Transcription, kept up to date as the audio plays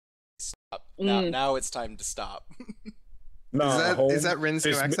Now it's time to stop. Nah, Is that Rin's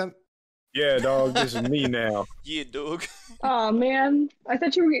new It's me- accent? Yeah, dog, this is me now. Yeah, dog. Oh man, I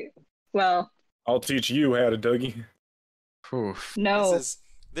thought you were. Well, I'll teach you how to Dougie. Oof. no.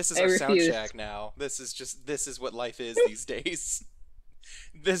 This is I our refuse. soundtrack now. This is what life is these days.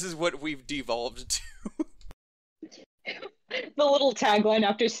 This is what we've devolved to. The little tagline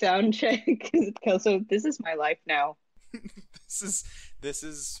after sound check is also, "This is my life now." This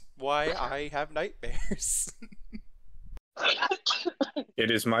is why I have nightmares. It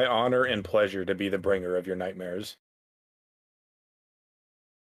is my honor and pleasure to be the bringer of your nightmares.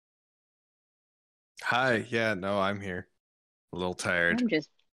 Hi. Yeah. No, I'm here. A little tired. I'm just.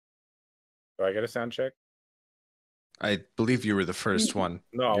 Do I get a sound check? I believe you were the first one.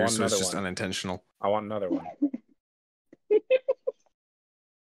 No, I want Yours was another just one. unintentional. I want another one.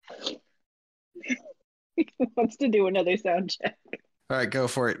 Wants to do another sound check. All right, go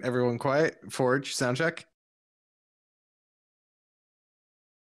for it. Everyone quiet. Forge, sound check.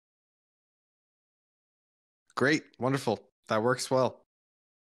 Great. Wonderful. That works well.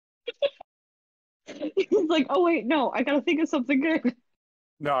 He's like, "Oh wait, no, I gotta think of something good."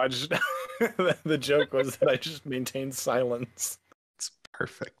 No, I just the joke was that I just maintained silence. It's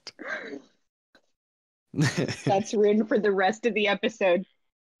perfect. That's Rin for the rest of the episode.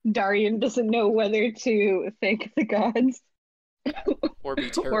 Darian doesn't know whether to thank the gods Or be or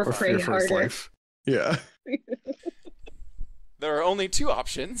terrified. pray fear for his harder. life. Yeah. There are only two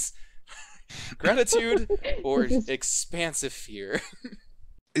options. Gratitude or expansive fear.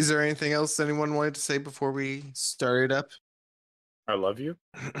 Is there anything else anyone wanted to say before we started up? I love you.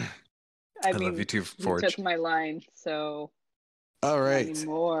 I love you too, you Forge. took my line, so All not right.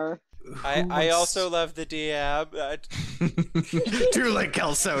 anymore. I also love the DM. Too late,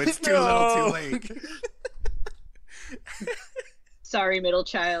 Kelso. It's too little, too late. Sorry, middle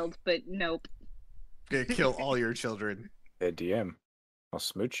child, but nope. Gonna kill all your children. Hey, DM. I'll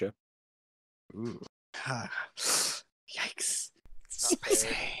smooch you. Ooh. Yikes. It's not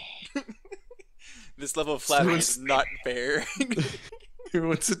fair. This level of flattery is not fair. Who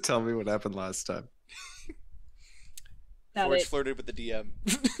wants to tell me what happened last time? Not Forge it. flirted with the DM.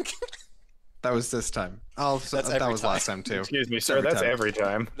 That was this time. Oh, so That's that every was time. last time too. Excuse me, It's sir. every That's time. every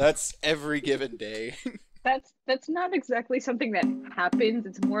time. That's every given day. That's not exactly something that happens.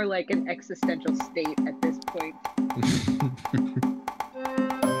 It's more like an existential state at this point.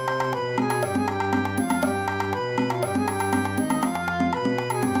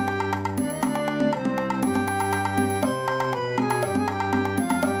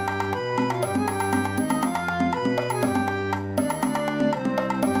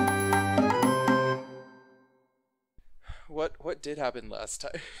 What did happen last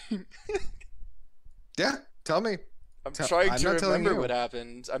time? Yeah, tell me. I'm Tell- trying I'm to not telling remember you. what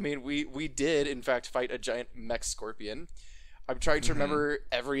happened. I mean, we did in fact fight a giant mech scorpion. I'm trying to remember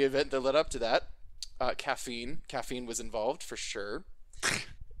every event that led up to that. Caffeine was involved for sure.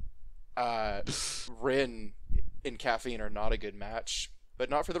 Rin and Caffeine are not a good match, but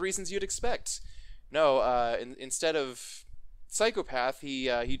not for the reasons you'd expect. No, instead of psychopath,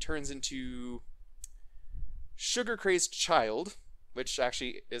 he turns into sugar crazed child, which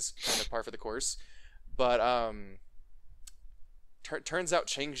actually is kind of par for the course. But turns out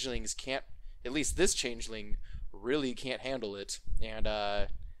changelings can't. At least this changeling really can't handle it, and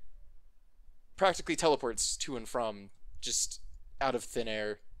practically teleports to and from just out of thin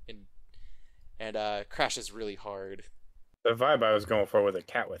air, and crashes really hard. The vibe I was going for was a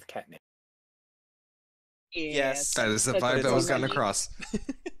cat with catnip. Yes. That is the That's vibe what that was it's gotten like. across.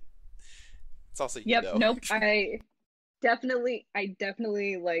 It's also you, Yep, though. nope. I definitely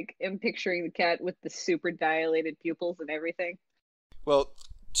like am picturing the cat with the super dilated pupils and everything. Well,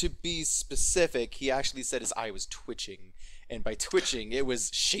 to be specific, he actually said his eye was twitching, and by twitching, it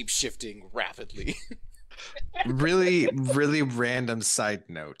was shape-shifting rapidly. Really, really random side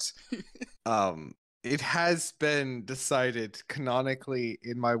note. It has been decided canonically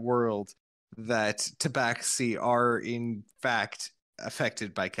in my world that tabaxi are in fact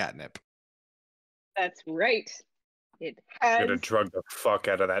affected by catnip. That's right. It I'm has. gonna drug the fuck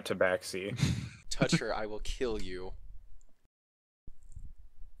out of that tabaxi. Touch her, I will kill you.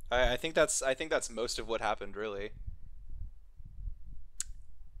 I think that's most of what happened, really.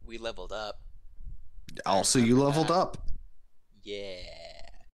 We leveled up. Also, you leveled up. Yeah.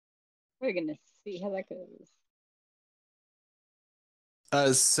 We're gonna see how that goes.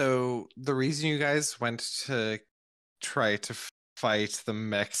 So the reason you guys went to try to fight the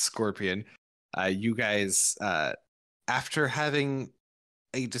mech scorpion, you guys, after having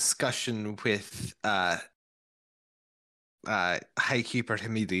a discussion with Highkeeper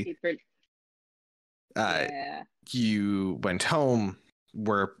Hamidi, Yeah. You went home,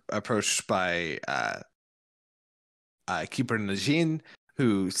 were approached by Keeper Najin,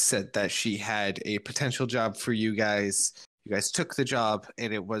 who said that she had a potential job for you guys. You guys took the job,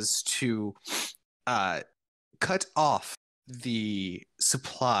 and it was to cut off the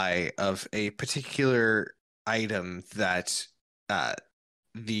supply of a particular item that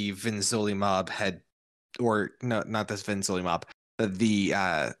the Vinzoli mob had, or no, not this Vinzoli mob,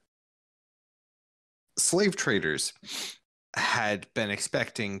 the slave traders had been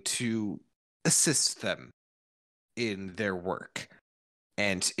expecting to assist them in their work.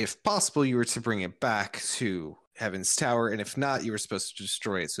 And if possible, you were to bring it back to Heaven's Tower, and if not, you were supposed to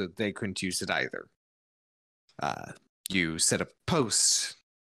destroy it so they couldn't use it either. You set up a post,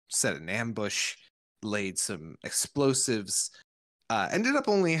 set an ambush, laid some explosives, ended up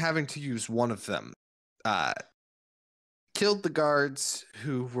only having to use one of them. Killed the guards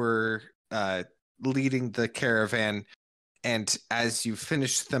who were leading the caravan, and as you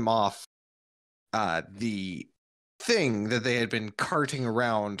finished them off, the thing that they had been carting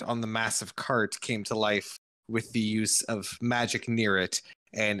around on the massive cart came to life with the use of magic near it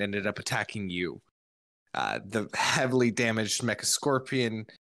and ended up attacking you. The heavily damaged Mecha Scorpion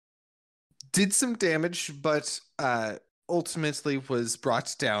did some damage, but ultimately was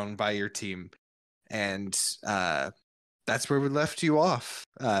brought down by your team. And that's where we left you off.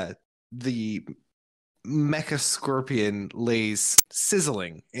 The Mecha Scorpion lays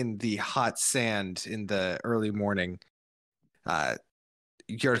sizzling in the hot sand in the early morning.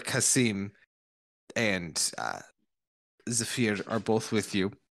 Your Kasim and Zephyr are both with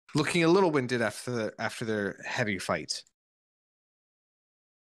you, looking a little winded after their heavy fight.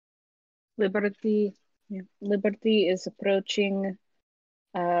 Liberty is approaching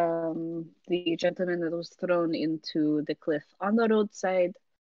the gentleman that was thrown into the cliff on the roadside.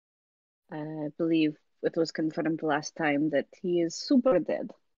 I believe it was confirmed last time that he is super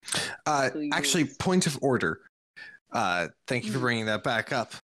dead. Actually, point of order. Thank you for bringing that back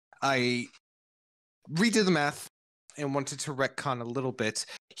up. I redid the math and wanted to retcon a little bit.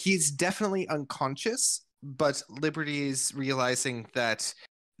 He's definitely unconscious, but Liberty is realizing that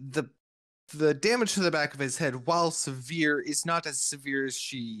the damage to the back of his head, while severe, is not as severe as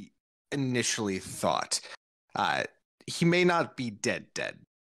she initially thought. He may not be dead.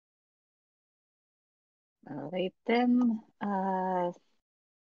 All right then.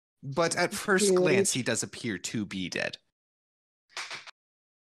 But at first glance, he does appear to be dead.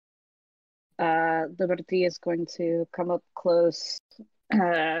 Liberty is going to come up close,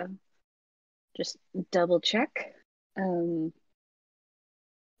 just double check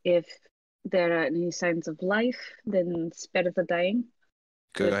if there are any signs of life, then spare the dying.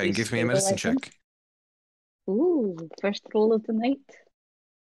 Go ahead and give me a medicine check. Ooh, first roll of the night.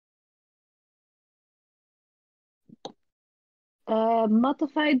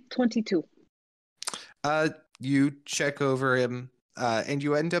 Modified 22. You check over him, and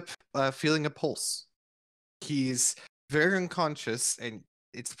you end up feeling a pulse. He's very unconscious, and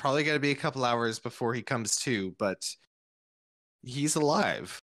it's probably going to be a couple hours before he comes to, but he's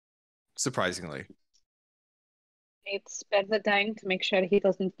alive, surprisingly. It's spare the dying to make sure he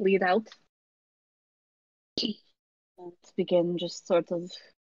doesn't bleed out. Let's begin just sort of...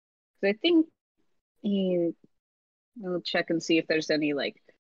 I think I'll check and see if there's any like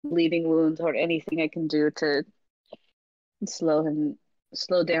bleeding wounds or anything I can do to slow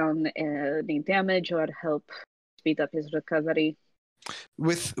down any damage or help speed up his recovery.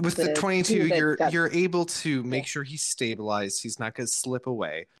 With the 22, you're able to make sure he's stabilized. He's not going to slip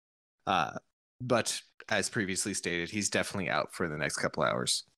away. But as previously stated, he's definitely out for the next couple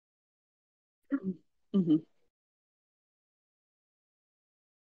hours. Mm-hmm.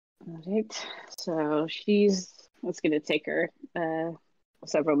 All right. So it's going to take her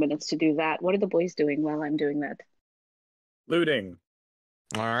several minutes to do that. What are the boys doing while I'm doing that? Looting.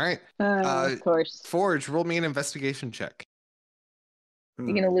 All right. Of course. Forge, roll me an investigation check.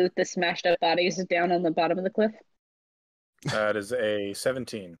 You gonna loot the smashed up bodies down on the bottom of the cliff? That is a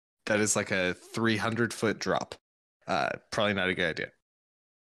 17. That is like a 300-foot drop. Probably not a good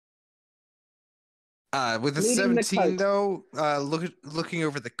idea. With the 17, though, looking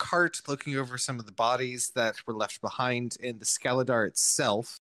over the cart, looking over some of the bodies that were left behind in the Scaladar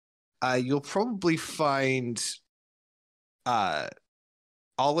itself, you'll probably find, all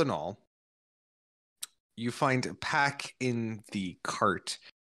in all, you find a pack in the cart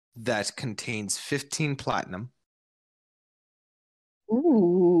that contains 15 platinum.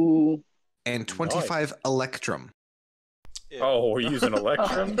 Ooh. And 25 electrum. Oh, we're using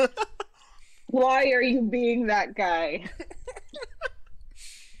electrum? Why are you being that guy?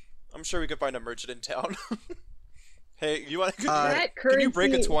 I'm sure we could find a merchant in town. Hey, you want? That Can you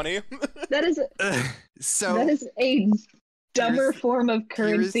break a currency- 20? That is So that is a dumber here's- form of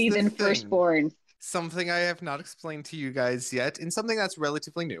currency the than thing. firstborn. something I have not explained to you guys yet, and something that's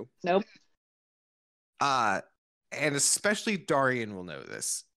relatively new. Nope. And especially Darian will know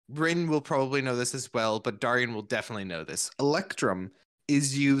this. Rin will probably know this as well, but Darian will definitely know this. Electrum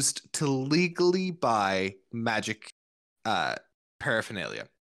is used to legally buy magic paraphernalia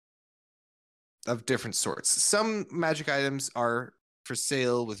of different sorts. Some magic items are for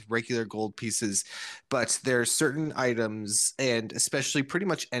sale with regular gold pieces, but there are certain items, and especially pretty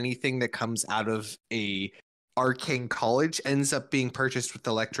much anything that comes out of a arcane college ends up being purchased with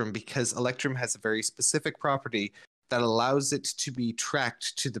Electrum, because Electrum has a very specific property that allows it to be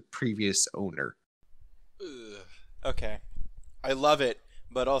tracked to the previous owner. Ugh. Okay. I love it,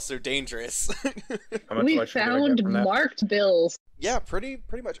 but also dangerous. How much We election did I get found from that? marked bills. Yeah, pretty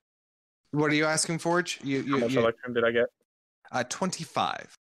much. What are you asking, Forge? How much electrum did I get?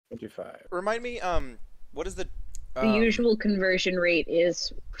 25. 25. Remind me, what is the The usual conversion rate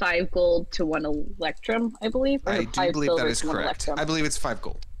is 5 gold to 1 electrum, I believe. Or I do 5 believe silver that is to 1 correct. electrum. I believe it's 5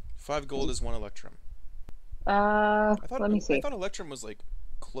 gold. 5 gold is 1 electrum. I thought, let me I see. thought electrum was like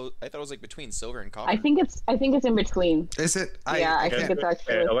close. I thought it was like between silver and copper. I think it's in between. Is it? Yeah, I Okay, think it's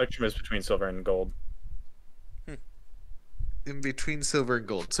actually. electrum is between silver and gold. In between silver and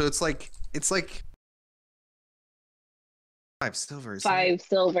gold. So it's like 5 silver. isn't it? 5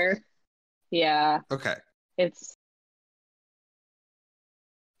 silver. Yeah, Okay. it's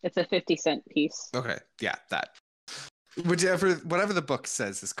a 50-cent piece. Okay. Yeah, that. Whatever the book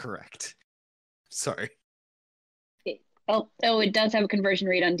says is correct. Sorry. Oh, it does have a conversion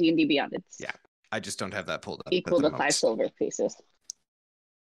rate on D&D Beyond. It's Yeah, I just don't have that pulled up. at equal the to 5 moment. silver pieces.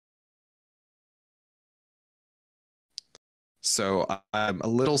 So I'm a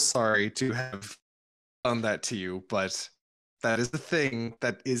little sorry to have done that to you, but that is the thing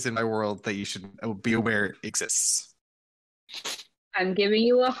that is in my world that you should be aware exists. I'm giving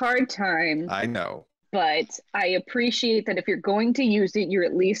you a hard time, I know. but I appreciate that if you're going to use it, you're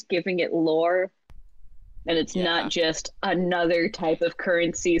at least giving it lore. And it's Yeah. not just another type of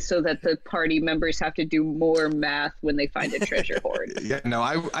currency so that the party members have to do more math when they find a treasure hoard. Yeah, no,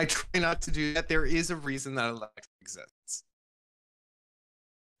 I try not to do that. There is a reason that Alexa exists.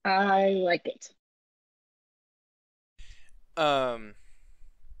 I like it.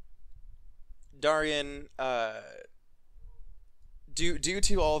 Darian, due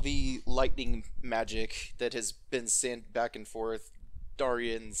to all the lightning magic that has been sent back and forth,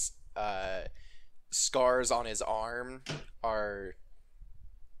 Darian's scars on his arm are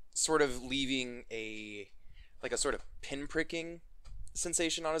sort of leaving a sort of pinpricking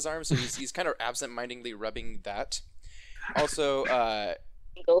sensation on his arm, so he's kind of absent-mindedly rubbing that. Also,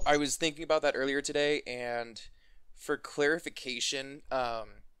 Eagles. I was thinking about that earlier today, and for clarification, the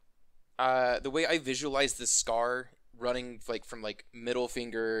way I visualize this scar running from middle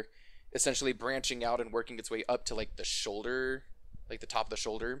finger, essentially branching out and working its way up to the shoulder, the top of the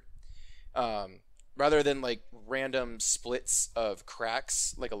shoulder, rather than random splits of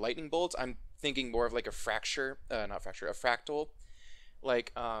cracks like a lightning bolt. I'm thinking more of a fracture, not fracture, a fractal.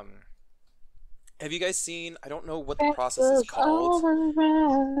 Have you guys seen? I don't know what the process is called. I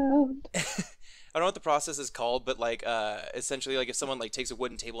don't know what the process is called, but essentially if someone takes a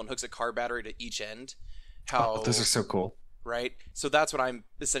wooden table and hooks a car battery to each end, how Oh, those are so cool. right? So that's what I'm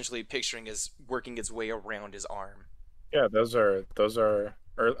essentially picturing as working its way around his arm. Yeah, those are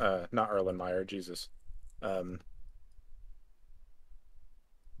not Erlenmeyer, Jesus.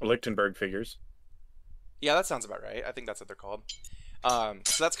 Lichtenberg figures. Yeah, that sounds about right. I think that's what they're called.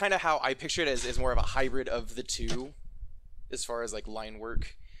 So that's kind of how I picture it as more of a hybrid of the two, as far as line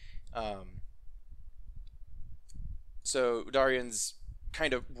work. So Darian's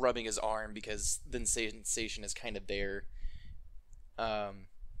kind of rubbing his arm because the sensation is kind of there. And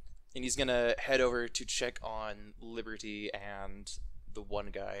he's gonna head over to check on Liberty and the one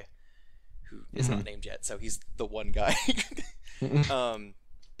guy who is not named yet. So he's the one guy.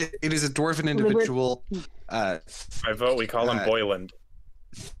 It is a dwarven individual. I vote we call him Boyland.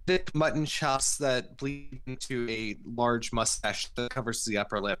 Thick mutton chops that bleed into a large mustache that covers the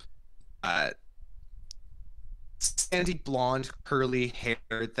upper lip. Sandy blonde curly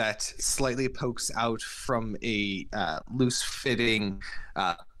hair that slightly pokes out from a loose-fitting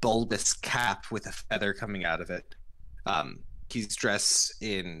bulbous cap with a feather coming out of it. He's dressed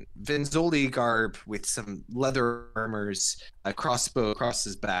in Vinzoli garb with some leather armors, a crossbow across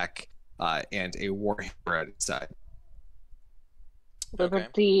his back, and a warhammer at his side. Okay.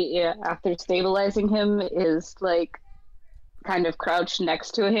 Liberty, yeah, after stabilizing him, is kind of crouched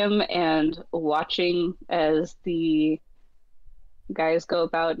next to him and watching as the guys go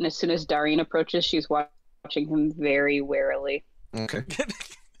about. And as soon as Darian approaches, she's watching him very warily. Okay.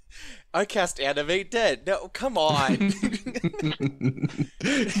 I cast Animate Dead. No, come on.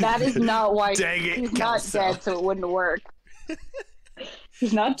 That is not why Dang it, he's not Kelso. dead, so it wouldn't work.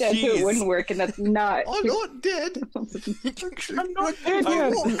 He's not dead, so Jeez. it wouldn't work, and that's not. I'm not dead. I'm not dead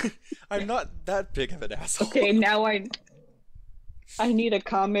yet. I'm not that big of an asshole. Okay, now I need a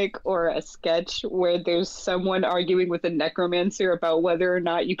comic or a sketch where there's someone arguing with a necromancer about whether or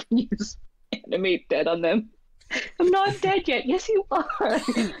not you can use animate dead on them. I'm not dead yet. Yes, you are.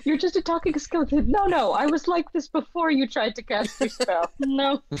 You're just a talking skeleton. No, I was like this before you tried to cast your spell.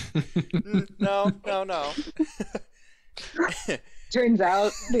 No. No. Turns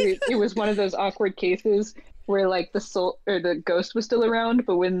out it was one of those awkward cases where like the soul or the ghost was still around,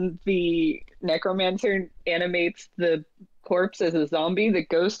 but when the necromancer animates the corpse as a zombie, the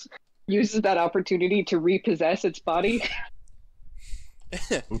ghost uses that opportunity to repossess its body.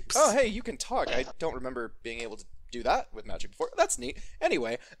 Oops. Oh, hey, you can talk. I don't remember being able to do that with magic before. That's neat.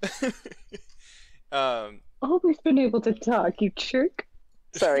 Anyway. Always been able to talk, you jerk.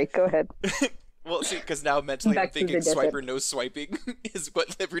 Sorry, go ahead. Well, see, because now mentally I'm Back to thinking the swiper no swiping is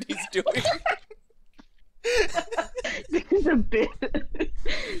what Liberty's doing. This is a bit.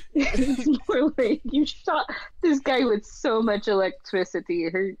 It's more like you shot this guy with so much electricity.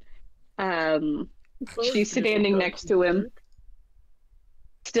 She's standing next to him,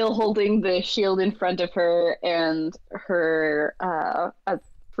 still holding the shield in front of her, and her a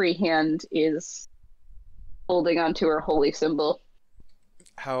free hand is holding onto her holy symbol.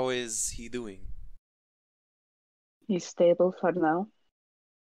 How is he doing? He's stable for now.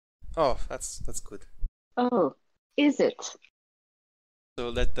 Oh, that's good. Oh, is it? So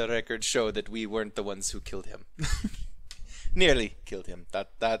let the record show that we weren't the ones who killed him. Nearly killed him.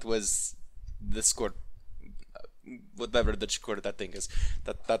 That was the score. Whatever the score that thing is.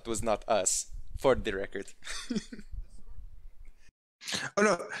 That was not us. For the record. Oh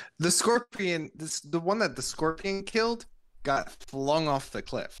no, the scorpion. The one that the scorpion killed got flung off the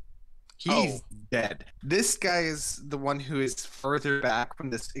cliff. He's dead. This guy is the one who is further back when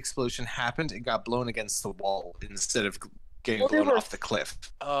this explosion happened and got blown against the wall instead of getting blown off the cliff.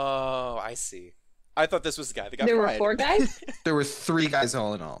 Oh, I see. I thought this was the guy that got There were fried. 4 guys? There were 3 guys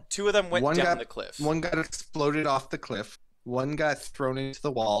all in all. 2 of them went One down got- the cliff. One got exploded off the cliff. One got thrown into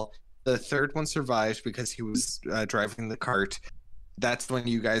the wall. The third one survived because he was driving the cart. That's when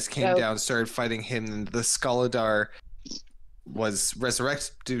you guys came Oh. down, started fighting him, and the Skoladar was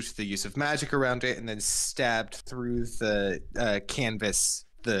resurrected due to the use of magic around it, and then stabbed through the canvas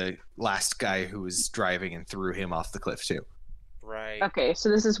the last guy who was driving and threw him off the cliff too. Right. Okay, so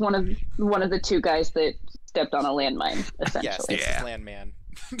this is one of the 2 guys that stepped on a landmine, essentially. Yes, this Yeah. is Landman.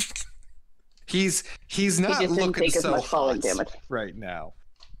 He's He not just didn't looking take as so much falling hot damage. right now.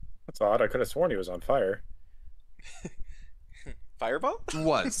 That's odd. I could have sworn he was on fire. Fireball?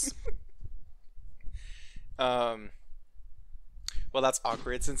 Was. Well, that's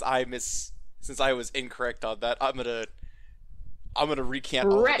awkward. Since I was incorrect on that, I'm gonna recant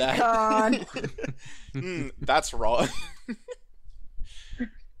all of that. Retcon! That's wrong.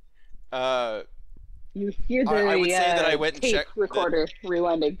 You hear the I would say that I went and tape checked recorder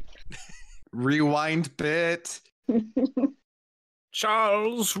rewinding. Rewind bit.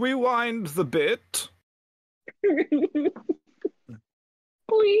 Charles, rewind the bit.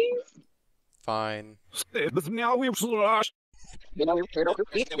 Please. Fine. Now we've lost.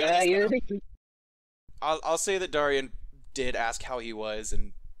 I'll say that Darian did ask how he was,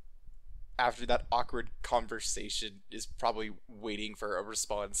 and after that awkward conversation, is probably waiting for a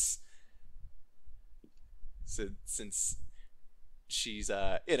response. Since she's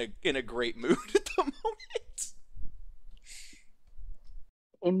in a great mood at the moment.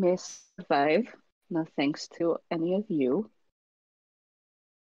 I may survive, no thanks to any of you.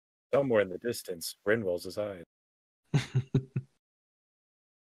 Somewhere in the distance, Rin rolls his eyes.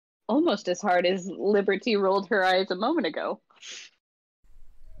 Almost as hard as Liberty rolled her eyes a moment ago.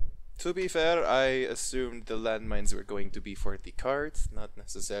 To be fair, I assumed the landmines were going to be for the cards, not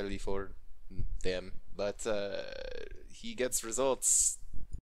necessarily for them. But he gets results.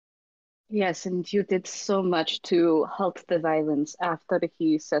 Yes, and you did so much to halt the violence after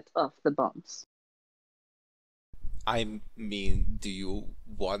he set off the bombs. I mean, do you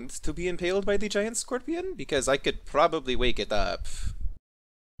want to be impaled by the giant scorpion? Because I could probably wake it up.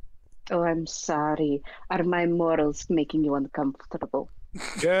 Oh, I'm sorry. Are my morals making you uncomfortable?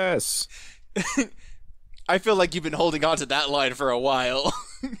 Yes. I feel like you've been holding on to that line for a while.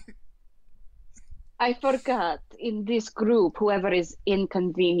 I forgot. In this group, whoever is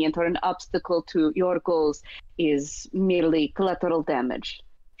inconvenient or an obstacle to your goals is merely collateral damage.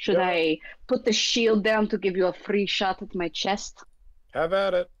 Should Yeah. I put the shield down to give you a free shot at my chest? Have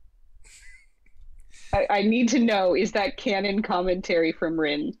at it. I need to know, is that canon commentary from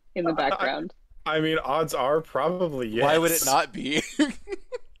Rin in the background? I mean, odds are probably yes. Why would it not be?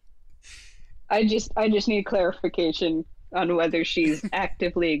 I just need clarification on whether she's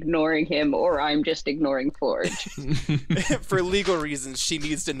actively ignoring him or I'm just ignoring Forge. For legal reasons, she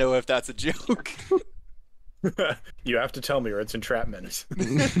needs to know if that's a joke. You have to tell me, or it's entrapment.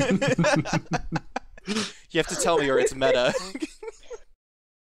 You have to tell me, or it's meta.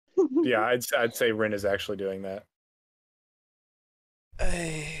 Yeah, I'd say Rin is actually doing that.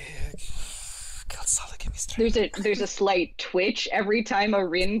 God, solid, give me strength. There's a slight twitch every time a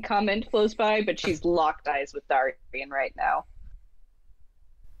Rin comment flows by, but she's locked eyes with Darian right now.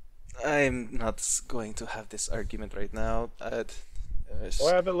 I'm not going to have this argument right now.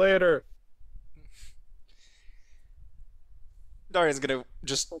 We'll have it later. Darian's gonna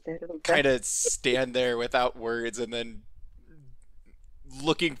just kind of stand there without words, and then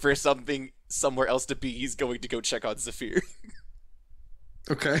looking for something somewhere else to be. He's going to go check on Zephyr.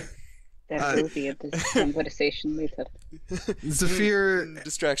 Okay. That will be a conversation later. Zephyr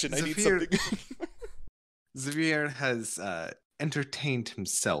Distraction. I need Zephyr- something. Zephyr has entertained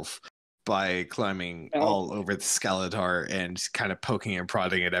himself by climbing Oh. all over the Skeletor and kind of poking and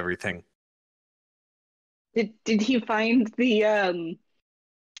prodding at everything. Did he find the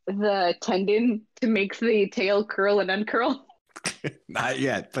tendon to make the tail curl and uncurl? Not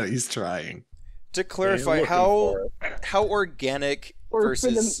yet, but he's trying. To Yeah, clarify, looking for it. how organic Or for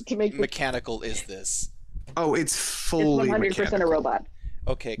them versus to make the mechanical is this? Oh, it's It's fully 100% mechanical. a robot.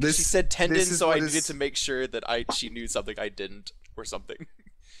 Okay, 'cause she This- said tendon, this is so I what needed is- to make sure that she knew something I didn't, or something.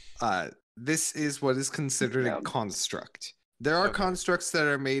 This is what is considered Yeah. a construct. There are Okay. constructs that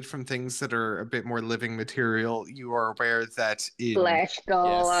are made from things that are a bit more living material. You are aware that in Flash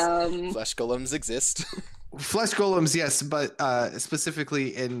golem. Flesh golems exist. flesh golems, yes, but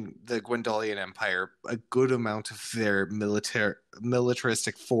specifically in the Gwendolian Empire, a good amount of their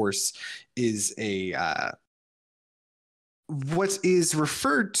militaristic force is a what is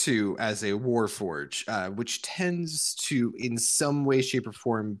referred to as a warforge, which tends to, in some way, shape, or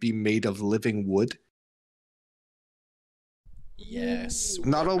form, be made of living wood. Yes.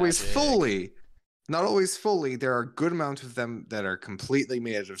 Not white always magic. fully. Not always fully. There are a good amount of them that are completely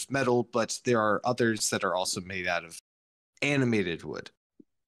made out of metal, but there are others that are also made out of animated wood.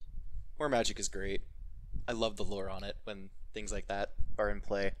 War magic is great. I love the lore on it when things like that are in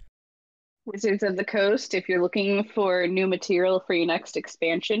play. Wizards of the Coast, if you're looking for new material for your next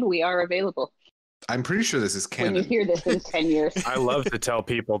expansion, we are available. I'm pretty sure this is When you canon. hear this in 10 years. I love to tell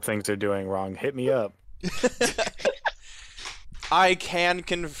people things they're doing wrong. Hit me up. I can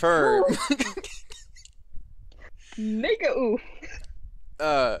confirm. Mega oof.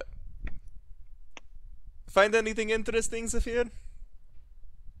 Find anything interesting, Zephyr?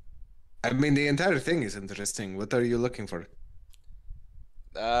 I mean, the entire thing is interesting. What are you looking for?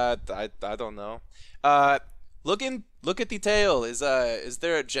 I don't know. Look at the tail. Is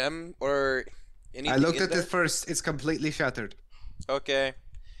there a gem or anything? I looked in at there? it first. It's completely shattered. Okay.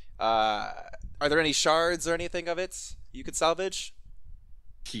 Are there any shards or anything of it you could salvage?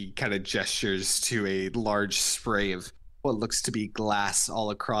 He kind of gestures to a large spray of what looks to be glass all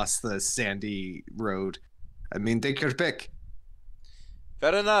across the sandy road. I mean, take your pick.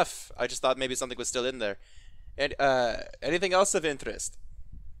 Fair enough. I just thought maybe something was still in there. And anything else of interest?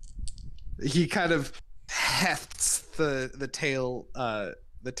 He kind of hefts the tail,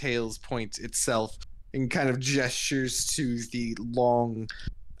 the tail's point itself, and kind of gestures to the long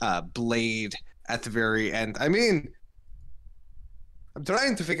blade at the very end. I mean, I'm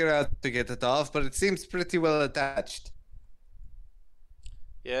trying to figure out how to get it off, but it seems pretty well attached.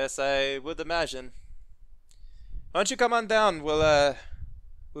 Yes, I would imagine. Why don't you come on down? We'll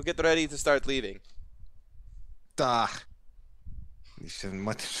get ready to start leaving.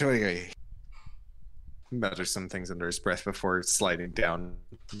 Mutters some things under his breath before sliding down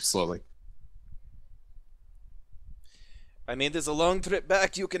slowly. I mean, there's a long trip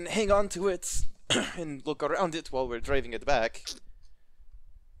back. You can hang on to it and look around it while we're driving it back.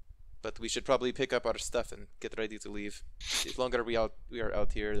 But we should probably pick up our stuff and get ready to leave. The longer we are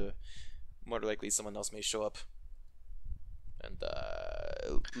out here, the more likely someone else may show up. And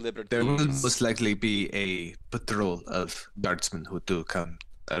liberties. There will most likely be a patrol of guardsmen who do come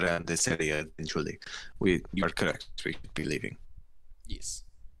around this area eventually. You are correct. We should be leaving. Yes.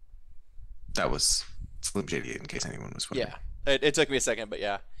 That was Slim Shady, in case anyone was wondering. Yeah. It took me a second, but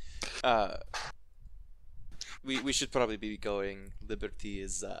yeah. we should probably be going. Liberty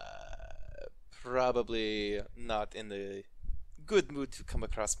is probably not in the good mood to come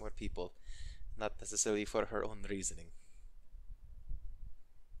across more people, not necessarily for her own reasoning.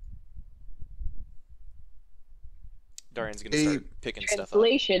 Darian's gonna start picking stuff up.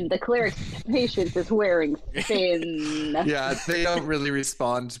 Translation: the cleric's patient is wearing thin. Yeah, they don't really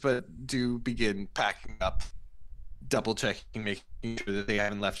respond, but do begin packing up, double checking, making sure that they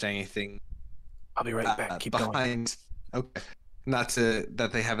haven't left anything I'll be right back. Keep going. behind. Okay. Not that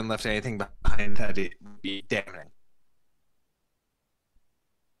they haven't left anything behind that it would be damning.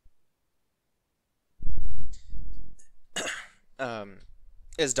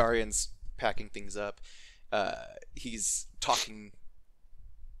 As Darian's packing things up, he's talking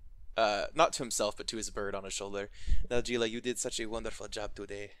not to himself but to his bird on his shoulder. Now, Gila, you did such a wonderful job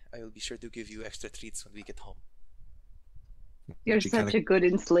today. I will be sure to give you extra treats when we get home. You're She such kinda- a good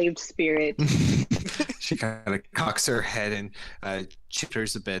enslaved spirit. She kind of cocks her head and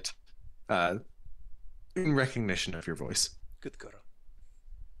chitters a bit in recognition of your voice. Good girl.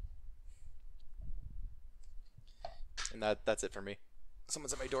 And that's it for me.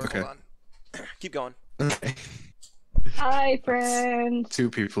 Someone's at my door. Okay. Hold on. Keep going. Okay. Hi, friend. 2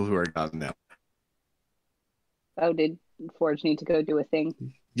 people who are gone now. Oh, did Forge need to go do a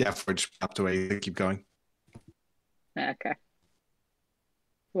thing? Yeah, Forge popped away. They keep going. Okay.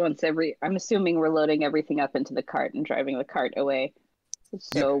 I'm assuming we're loading everything up into the cart and driving the cart away.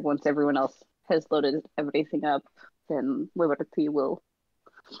 So once everyone else has loaded everything up, then Liberty will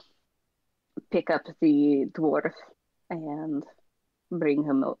pick up the dwarf and bring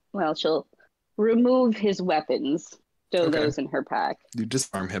him. Well, she'll remove his weapons, stow Okay. those in her pack, You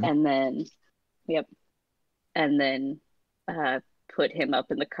disarm him. and then, put him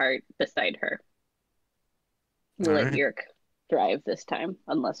up in the cart beside her. We'll let Alright. Yerk drive this time,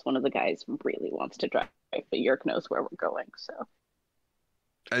 unless one of the guys really wants to drive. But Yerk knows where we're going, so.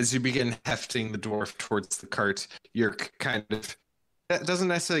 As you begin hefting the dwarf towards the cart, you're kind of that doesn't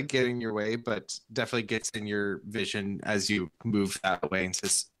necessarily get in your way, but definitely gets in your vision as you move that way and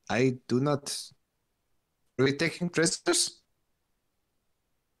says, I do not. Are we taking prisoners?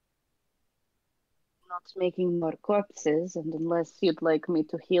 Not making more corpses, and unless you'd like me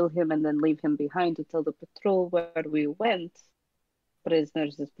to heal him and then leave him behind to tell the patrol where we went,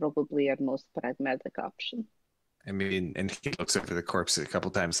 prisoners is probably our most pragmatic option. I mean, and he looks over the corpse a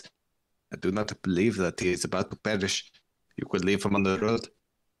couple times. I do not believe that he is about to perish. You could leave him on the road.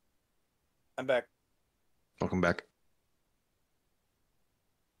 I'm back. Welcome back.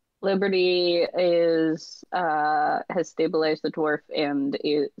 Liberty has stabilized the dwarf and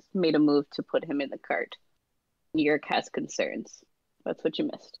is made a move to put him in the cart. Yerk has concerns. That's what you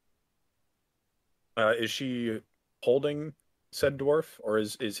missed. Is she holding said dwarf, or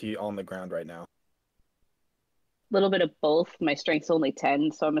is he on the ground right now? A little bit of both. My strength's only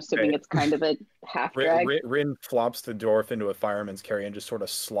 10, so I'm assuming Okay. it's kind of a half drag. Rin flops the dwarf into a fireman's carry and just sort of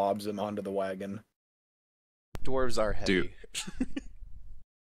slobs him onto the wagon. Dwarves are heavy.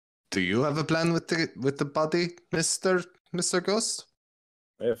 Do you have a plan with the body, Mr. Ghost?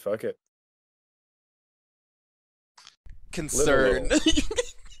 Yeah, fuck it. Concern.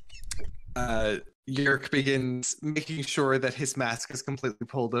 Yerk begins making sure that his mask is completely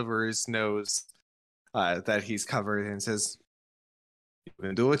pulled over his nose, that he's covered, and says, "You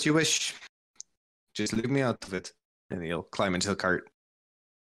can do what you wish. Just leave me out of it." And he'll climb into the cart.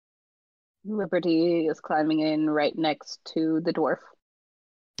 Liberty is climbing in right next to the dwarf.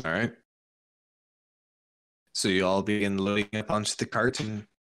 All right. So you all begin loading up onto the cart, and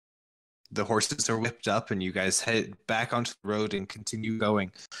the horses are whipped up, and you guys head back onto the road and continue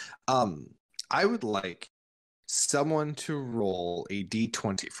going. I would like someone to roll a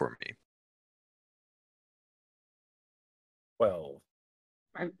d20 for me. 12.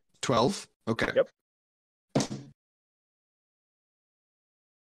 12? Okay. Yep.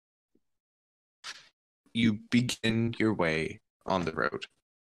 You begin your way on the road.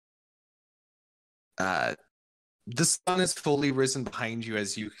 The sun is fully risen behind you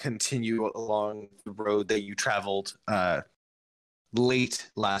as you continue along the road that you traveled late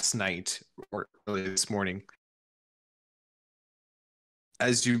last night or early this morning.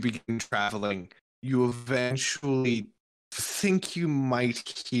 As you begin traveling, you eventually think you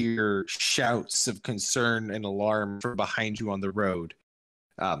might hear shouts of concern and alarm from behind you on the road.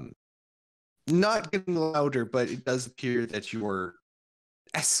 Not getting louder, but it does appear that your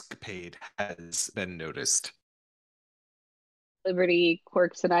escapade has been noticed. Liberty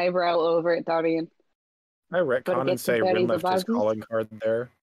quirks an eyebrow over at Darian. I retcon get and say somebody Rin the left his buzzes? calling card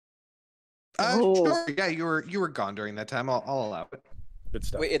there. Oh. Sure. Yeah, you were gone during that time. I'll allow it. Good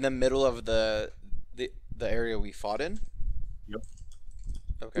stuff. Wait, in the middle of the the area we fought in? Yep.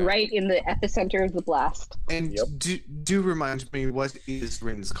 Okay. Right in the epicenter of the blast. And Yep. do remind me, what is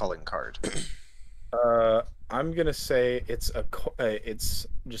Rin's calling card? I'm gonna say it's it's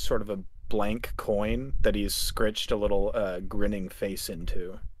just sort of a blank coin that he's scritched a little grinning face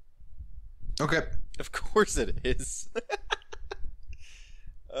into. Okay. Of course it is.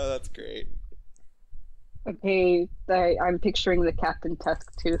 Oh, that's great. Okay, I'm picturing the Captain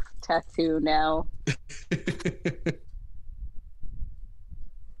Tusk Tooth tattoo now.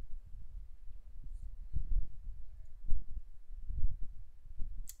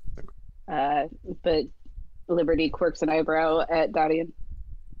 But Liberty quirks an eyebrow at Darian.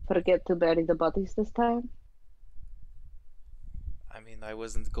 Forget to bury the bodies this time? I mean, I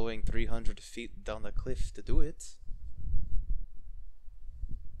wasn't going 300 feet down the cliff to do it.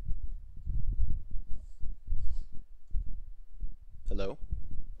 Hello?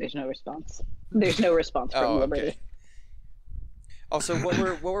 There's no response. There's no response from Oh, Liberty. okay. Also,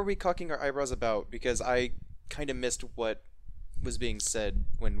 what were we cocking our eyebrows about? Because I kind of missed what was being said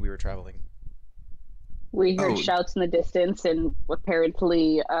when we were traveling. We heard Oh. shouts in the distance, and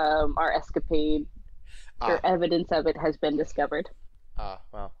apparently our escapade, or Ah, evidence of it, has been discovered.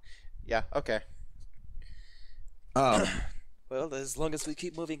 well. Yeah, okay. um, Well, as long as we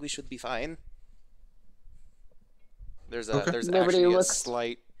keep moving, we should be fine. There's Okay. there's Liberty actually looks-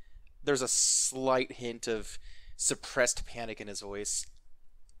 there's a slight hint of suppressed panic in his voice.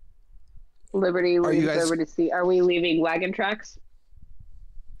 Liberty Are you leans guys- over to see. Are we leaving wagon tracks?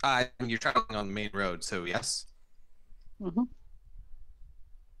 you're traveling on the main road, so yes. Mm-hmm.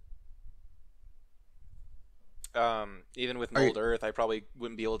 Even with Are you- mold earth, I probably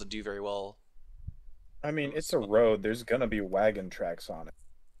wouldn't be able to do very well. I mean, it's a road. There's gonna be wagon tracks on it.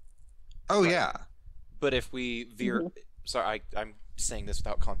 Oh Right. yeah. But if we veer, sorry, I'm saying this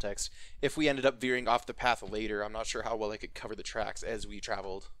without context. If we ended up veering off the path later, I'm not sure how well I could cover the tracks as we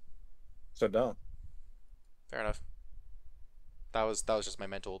traveled. So don't. Fair enough. That was just my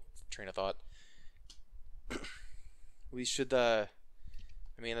mental train of thought. We should I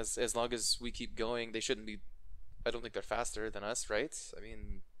mean, as long as we keep going, they shouldn't be. I don't think they're faster than us, right? I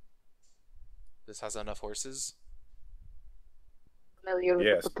mean, this has enough horses. Familiar with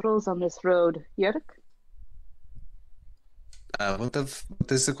Yes. the patrols on this road, Yerk?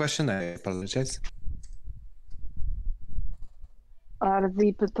 What is the question? I apologize. Are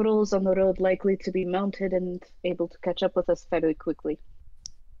the patrols on the road likely to be mounted and able to catch up with us fairly quickly?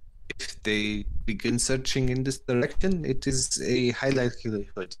 If they begin searching in this direction, it is a high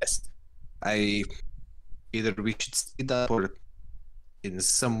likelihood, yes. Either we should speed up or in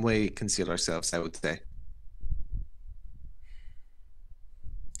some way conceal ourselves, I would say.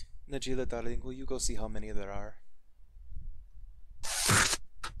 Najila, darling, will you go see how many there are?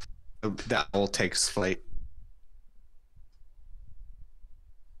 That all takes flight.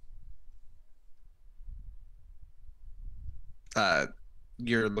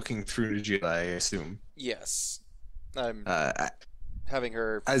 You're looking through Najila, I assume. Yes. I'm Uh, having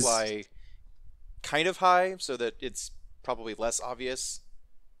her as- fly kind of high so that it's probably less obvious.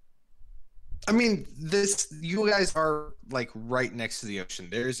 I mean, you guys are like right next to the ocean.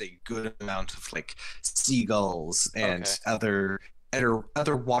 There's a good amount of like seagulls and Okay.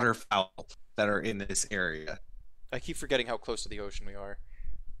 other waterfowl that are in this area. I keep forgetting how close to the ocean we are.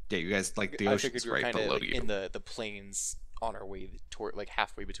 Yeah, you guys like the I ocean's figured we were right kind of below like you. in the plains on our way toward like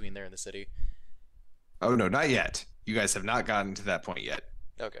halfway between there and the city. Oh no, not yet. You guys have not gotten to that point yet.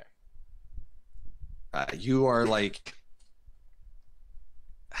 Okay. You are like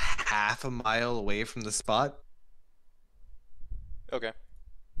half a mile away from the spot, Okay.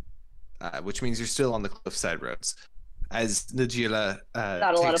 which means you're still on the cliffside roads. As Najila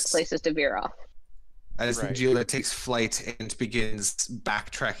Not a lot of takes- places to veer off. As Right. Najila takes flight and begins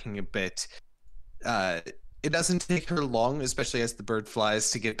backtracking a bit, it doesn't take her long, especially as the bird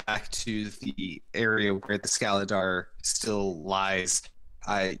flies, to get back to the area where the Scaladar still lies.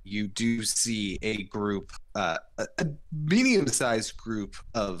 You do see a group, a medium-sized group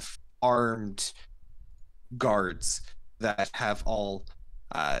of armed guards that have all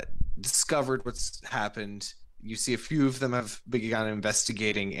discovered what's happened. You see a few of them have begun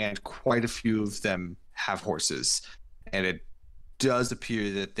investigating, and quite a few of them have horses. And it does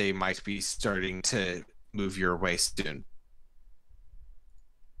appear that they might be starting to move your way soon.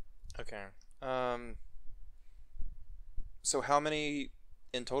 Okay. So how many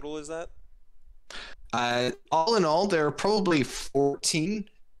in total is that? All in all, there are probably 14,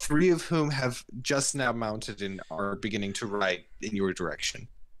 3 of whom have just now mounted and are beginning to ride in your direction.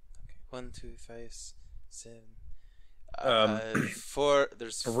 Okay. 1, 2, 5, 7.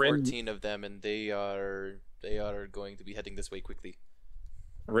 There's Rin- 14 of them, and they are going to be heading this way quickly.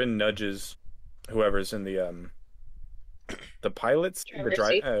 Rin nudges whoever's in the pilots, the Driver's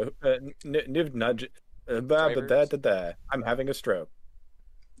drive. seat. Niv nudge. I'm having a stroke.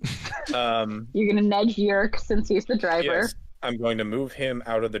 You're gonna nudge Yerk since he's the driver. Yes, I'm going to move him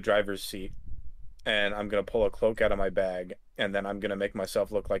out of the driver's seat, and I'm going to pull a cloak out of my bag, and then I'm going to make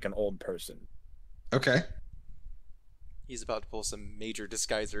myself look like an old person. Okay. He's about to pull some major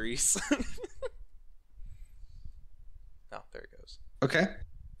disguiseries. Oh, there it goes. Okay.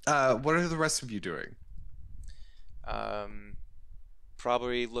 What are the rest of you doing?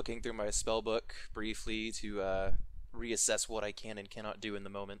 Probably looking through my spell book briefly to reassess what I can and cannot do in the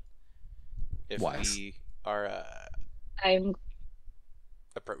moment. If Wise. we are I'm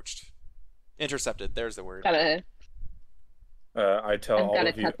approached. Intercepted, there's the word. got a. I tell I've all got a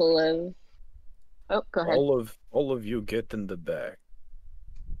of you, couple of. Oh, go ahead. all of you get in the bag.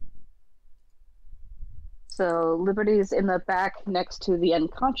 So Liberty's in the back next to the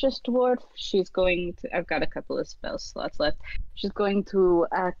unconscious dwarf. She's going to. I've got a couple of spell slots left. She's going to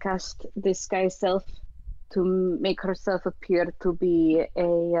cast Disguise Self to make herself appear to be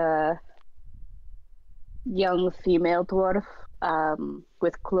a young female dwarf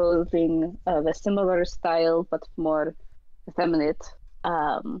with clothing of a similar style but more effeminate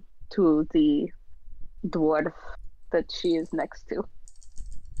to the dwarf that she is next to.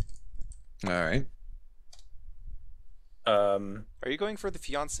 All right. Are you going for the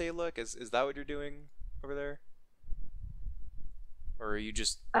fiancé look? Is that what you're doing over there? Or are you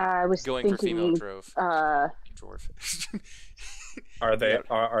just I was going for female thinking, dwarf? Are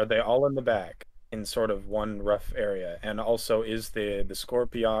they all in the back in sort of one rough area? And also, is the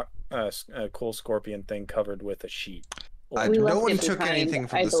scorpion cool scorpion thing covered with a sheet? We No left one it took behind, anything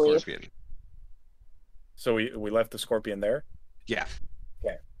from I the believe. scorpion. So we left the scorpion there. Yeah.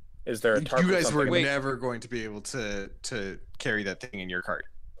 Is there a tarp? You or guys were something? Wait. never going to be able to carry that thing in your cart.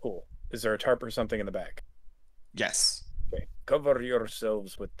 Cool. Is there a tarp or something in the back? Yes. Okay. Cover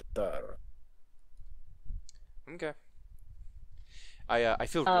yourselves with the tarp. Okay. I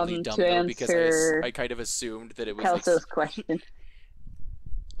feel really dumb to though because answer I kind of assumed that it was Kelso's question.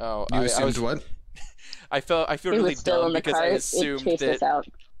 oh You I assumed was, what? I feel It really was still dumb in the because cart. I It assumed chased us that out.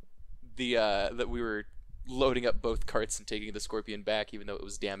 that we were loading up both carts and taking the scorpion back even though it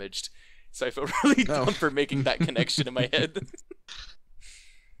was damaged. So I feel really Oh. dumb for making that connection in my head.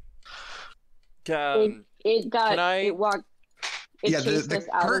 It got. can I- It walked. It Yeah, chased the us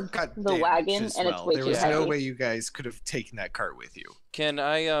out cart of got the damaged wagon, as and well. it's way There too was heavy. no way you guys could have taken that cart with you. Can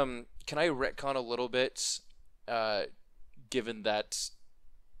I retcon a little bit, given that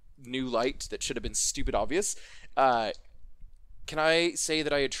new light that should have been stupid obvious? Can I say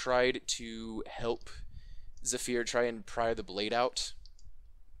that I had tried to help Zephyr try and pry the blade out?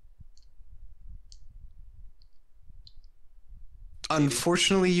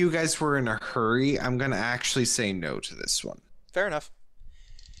 Unfortunately, you guys were in a hurry. I'm gonna actually say no to this one. Fair enough.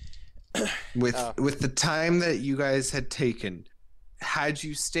 With the time that you guys had taken, had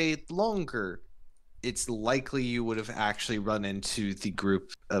you stayed longer, it's likely you would have actually run into the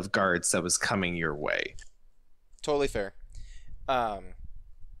group of guards that was coming your way. Totally fair.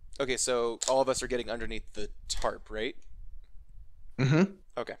 Okay, so all of us are getting underneath the tarp, right? Mm-hmm.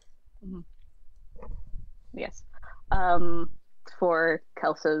 Okay. Yes. For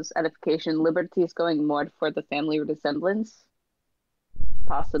Kelso's edification, Liberty is going more for the family resemblance.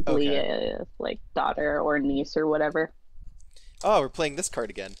 Possibly a like daughter or niece or whatever. Oh, we're playing this card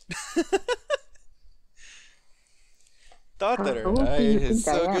again. Daughter, How old do you it's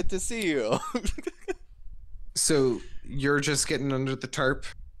think I so am? good to see you. So you're just getting under the tarp,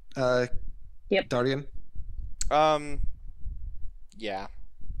 Yep. Dardian? Yeah.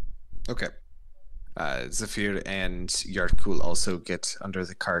 Okay. Zephyr and Yarkul also get under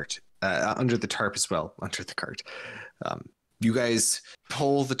the cart, under the tarp as well. Under the cart. You guys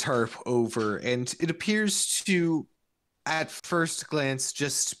pull the tarp over, and it appears to, at first glance,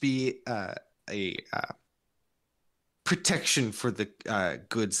 just be a protection for the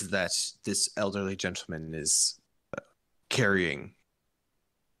goods that this elderly gentleman is carrying.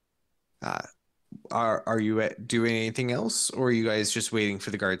 Are you doing anything else, or are you guys just waiting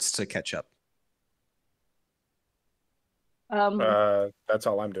for the guards to catch up? That's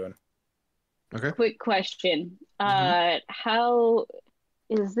all I'm doing. Okay. Quick question. Mhm. How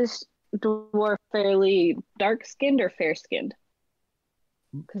is this dwarf fairly dark skinned or fair skinned?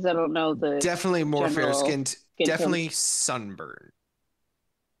 Because I don't know the Definitely more general fair-skinned. skin tone. Definitely sunburned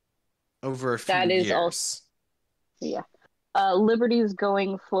over a few That is years. also- Yeah. Liberty's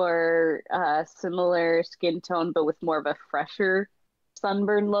going for similar skin tone, but with more of a fresher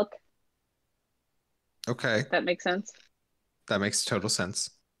sunburn look. Okay, That makes sense. that makes total sense.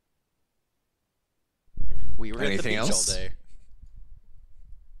 We were at the Anything beach else? all day.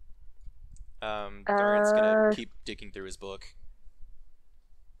 Darian's gonna keep digging through his book.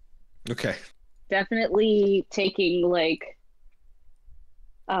 Okay. Definitely taking like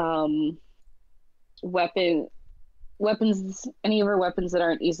weapons, any of her weapons that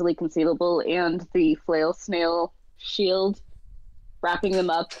aren't easily concealable, and the flail snail shield, wrapping them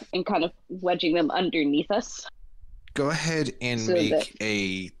up and kind of wedging them underneath us. Go ahead and So make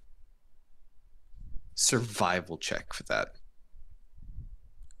a survival check for that.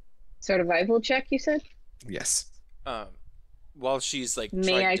 Survival check, you said? Yes. While she's like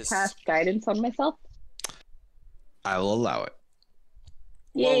May trying I to cast guidance on myself? I will allow it.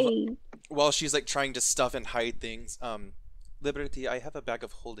 Yay! while she's like trying to stuff and hide things, Liberty, I have a bag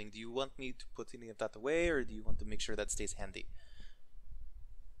of holding. Do you want me to put any of that away, or do you want to make sure that stays handy?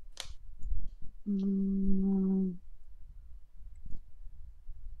 Mm.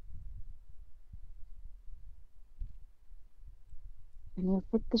 Can you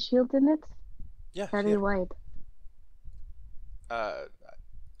fit the shield in it? Yeah. Very wide.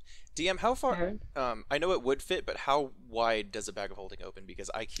 DM, how far? Sure. I know it would fit, but how wide does a bag of holding open? Because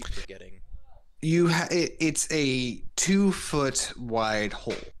I keep forgetting. It's a 2-foot wide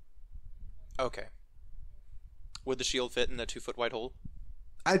hole. Okay. Would the shield fit in a 2-foot wide hole?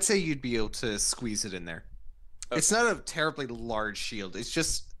 I'd say you'd be able to squeeze it in there. Okay. It's not a terribly large shield.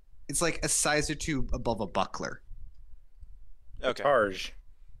 It's like a size or two above a buckler. Okay. Targe.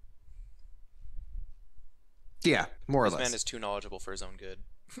 Yeah, more or This less. man is too knowledgeable for his own good.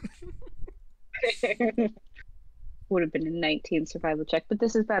 Would have been a 19 survival check, but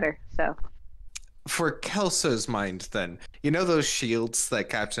this is better, so. For Kelso's mind, then, you know those shields that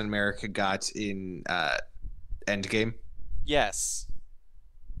Captain America got in Endgame? Yes.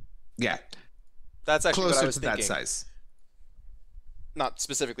 Yeah, That's actually what I closer was to thinking. that size. Not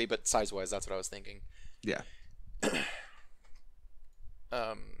specifically, but size-wise, that's what I was thinking. Yeah.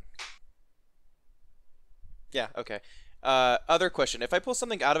 Yeah, okay. Other question. If I pull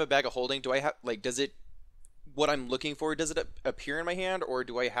something out of a bag of holding, do I have, like, does it, what I'm looking for, does it appear in my hand, or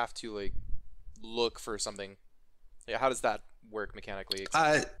do I have to, like, look for something? Yeah, how does that work mechanically?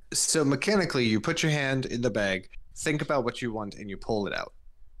 So mechanically, you put your hand in the bag, think about what you want, and you pull it out.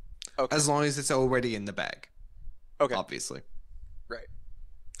 Okay. As long as it's already in the bag, Okay. obviously. Right.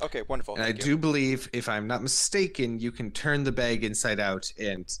 Okay, wonderful. And I Thank you. do believe, if I'm not mistaken, you can turn the bag inside out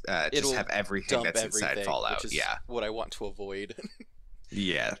and It'll just have everything Dump that's inside everything, fall out. which is Yeah. what I want to avoid.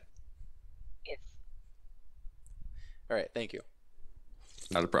 Yeah. Yes. All right, thank you.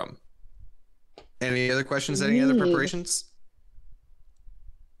 Not a problem. Any other questions? Any other Neat. preparations?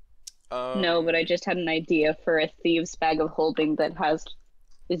 No, but I just had an idea for a thieves bag of holding that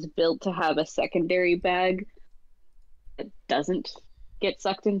is built to have a secondary bag that doesn't get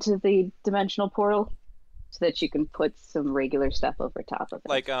sucked into the dimensional portal, so that you can put some regular stuff over top of it.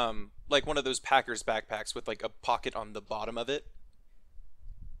 like one of those Packers backpacks with like a pocket on the bottom of it.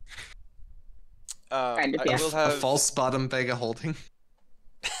 Kind of, I yeah. will A have false bottom bag of holding?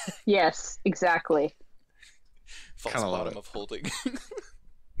 Yes, exactly. false Kinda love bottom it. of holding.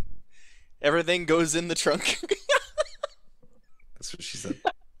 Everything goes in the trunk. That's what she said.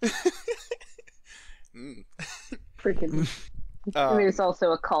 Mm. Freaking. There's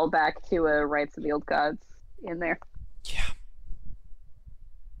also a callback to Rites of the Old Gods in there. Yeah.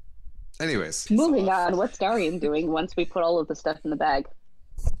 Anyways, Moving off. on, what's Darian doing once we put all of the stuff in the bag?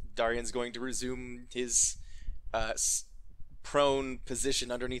 Darian's going to resume his prone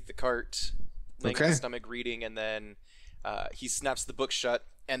position underneath the cart, laying on Okay. his stomach reading, and then he snaps the book shut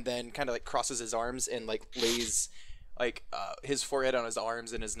and then kind of like crosses his arms and like lays like his forehead on his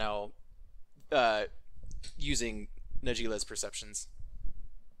arms and is now using Najila's perceptions.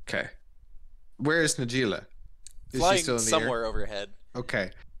 okay. Where is Najila? Is Flying she still in the somewhere overhead. air?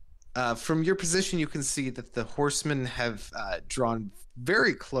 Okay. From your position, you can see that the horsemen have drawn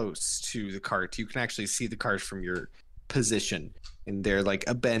very close to the cart. You can actually see the cart from your position, and they're like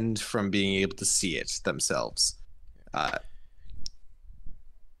a bend from being able to see it themselves. I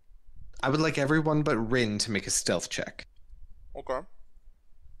would like everyone but Rin to make a stealth check. Okay.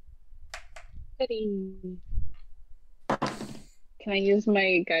 Can I use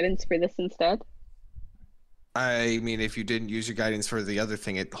my guidance for this instead? I mean, if you didn't use your guidance for the other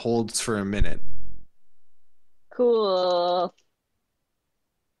thing, it holds for a minute. Cool.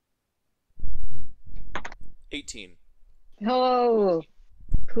 18. Oh,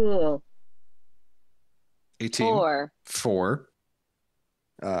 cool. 18. 4. 4.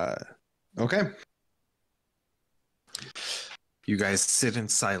 Okay. You guys sit in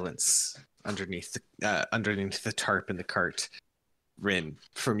silence underneath the tarp in the cart. Rin,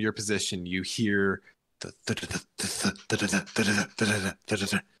 from your position, you hear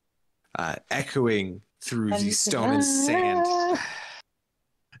echoing through the stone and sand.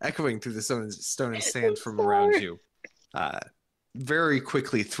 Echoing through the stone and sand from around you. Very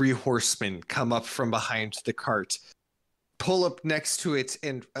quickly, 3 horsemen come up from behind the cart, pull up next to it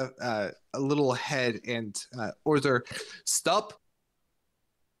and a little ahead and order, stop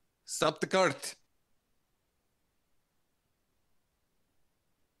the cart.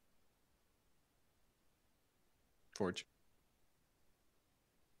 Forge.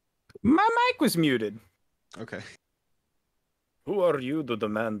 My mic was muted. Okay. Who are you to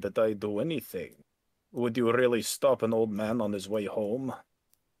demand that I do anything? Would you really stop an old man on his way home?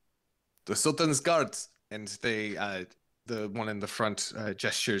 The Sultan's guards. And they, the one in the front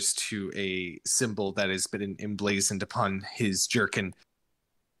gestures to a symbol that has been emblazoned upon his jerkin.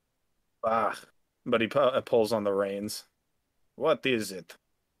 Ah, but he pulls on the reins. What is it?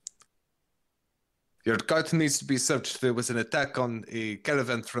 Your cart needs to be searched. There was an attack on a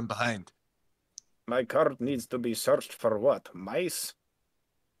caravan from behind. My cart needs to be searched for what? Mice?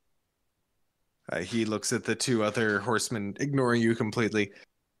 He looks at the 2 other horsemen, ignoring you completely.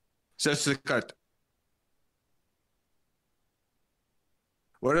 Search the cart.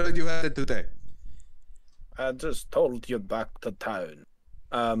 What are you at today? I just told you back to town.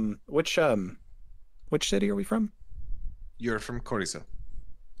 Which city are we from? You're from Corizo.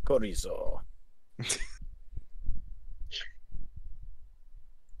 Corizo.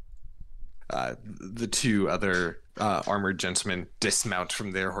 The 2 other armored gentlemen dismount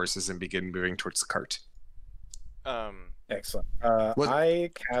from their horses and begin moving towards the cart. Excellent. I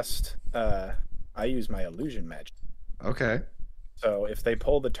cast. I use my illusion magic. Okay. So if they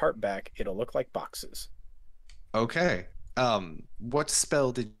pull the tarp back, it'll look like boxes. Okay. What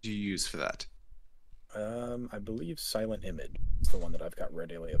spell did you use for that? I believe Silent Image is the one that I've got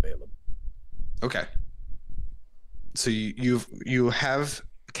readily available. Okay. So you have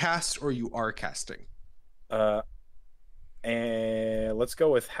cast or you are casting? And let's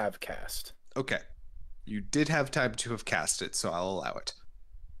go with have cast. Okay. You did have time to have cast it, so I'll allow it.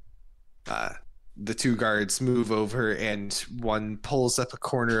 The 2 guards move over and one pulls up a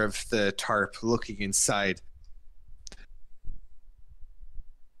corner of the tarp looking inside.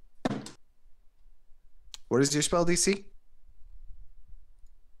 What is your spell DC?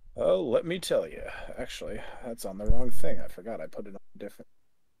 Oh, let me tell you. Actually, that's on the wrong thing. I forgot I put it on different.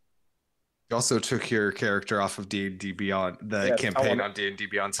 You also took your character off of D&D Beyond, the campaign someone... on D&D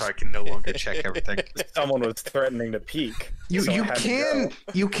Beyond, so I can no longer check everything. Someone was threatening to peek. You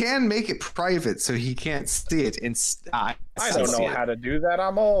can make it private so he can't see it. I don't know how to do that.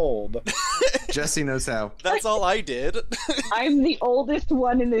 I'm old. Jesse knows how. That's all I did. I'm the oldest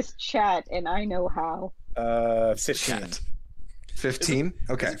one in this chat, and I know how. 15. 15?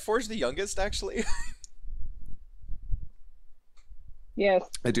 Okay. Is Forge the youngest, actually? Yes.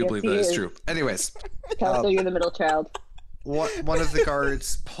 I do believe that is true. Anyways. Castle, you're the middle child. One of the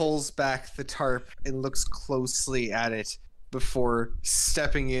guards pulls back the tarp and looks closely at it before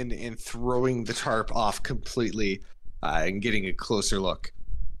stepping in and throwing the tarp off completely and getting a closer look.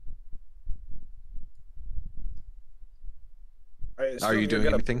 Are you doing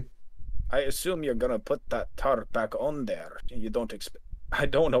anything? I assume you're gonna put that tarp back on there. You don't expect. I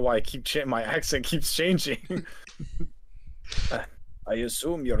don't know why I keep my accent keeps changing. I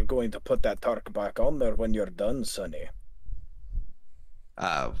assume you're going to put that tarp back on there when you're done, Sonny.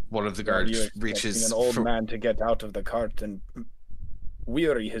 One of the guards reaches an old man to get out of the cart and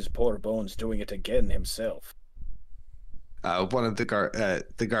weary his poor bones doing it again himself. One of the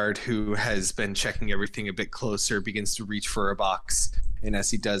guard who has been checking everything a bit closer begins to reach for a box, and as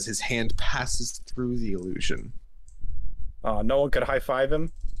he does, his hand passes through the illusion. No one could high five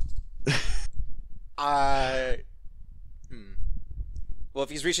him. Well, if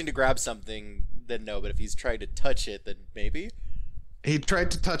he's reaching to grab something, then no. But if he's trying to touch it, then maybe. He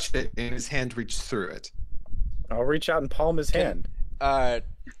tried to touch it, and his hand reached through it. I'll reach out and palm his hand.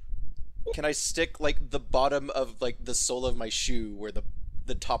 Can I stick like the bottom of like the sole of my shoe where the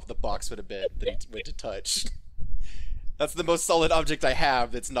top of the box would have been that he went to touch? That's the most solid object I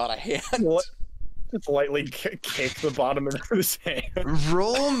have that's not a hand. What? Just lightly kick the bottom of his hand.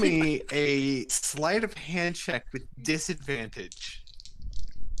 Roll me a sleight of hand check with disadvantage.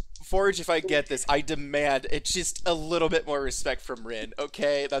 Forge, if I get this, I demand it's just a little bit more respect from Rin.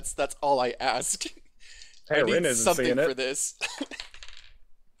 Okay, that's all I ask. Hey, I need Rin isn't something seeing it. for this.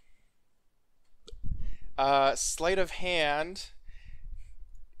 Sleight of hand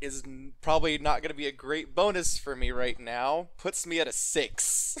is probably not going to be a great bonus for me right now. Puts me at a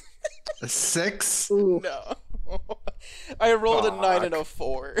 6. A 6? Ooh. No. I rolled a 9 and a Fuck.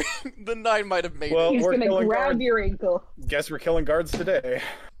 4. The 9 might have made Well, it. He's we're gonna killing grab guards. your ankle. Guess we're killing guards today.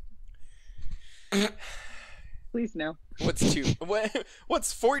 Please no. What's 2?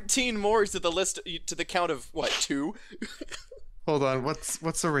 What's 14 more to the list, to the count of, what, 2? Hold on.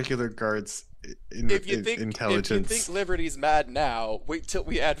 What's a regular guard's If you think intelligence? Liberty's mad now, wait till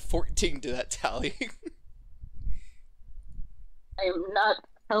we add 14 to that tally. I am not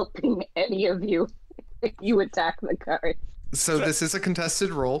helping any of you if you attack the card. So this is a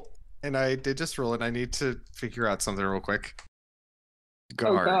contested roll, and I did just roll, and I need to figure out something real quick.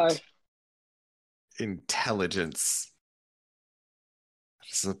 Guard. Oh god. Intelligence.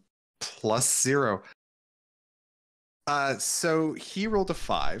 It's a +0. So he rolled a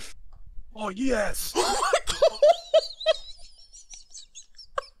 5. Oh yes.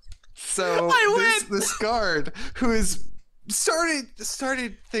 So I this guard who is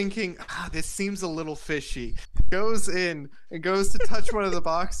started thinking, this seems a little fishy, goes in and goes to touch one of the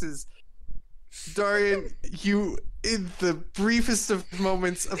boxes. Darian, you, in the briefest of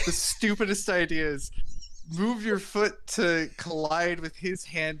moments of the stupidest ideas, move your foot to collide with his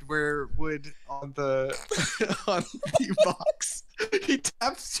hand where it would on the on the box. He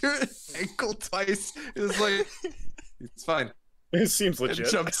taps your ankle twice and is like, it's fine. It seems And legit.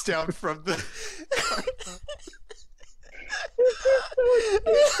 jumps down from the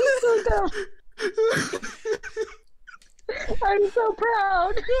So dumb. I'm so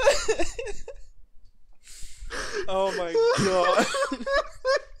proud. Oh my god.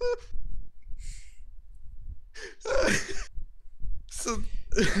 So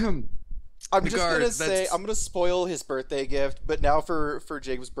I'm The just guard, gonna say that's- I'm gonna spoil his birthday gift, but now for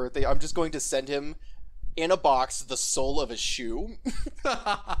Jacob's birthday, I'm just going to send him in a box the sole of a shoe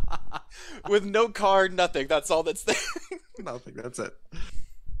with no card, nothing. That's all that's there. nothing, that's it.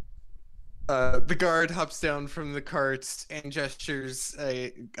 The guard hops down from the cart and gestures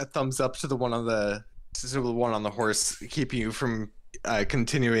a thumbs up to the one on the horse, keeping you from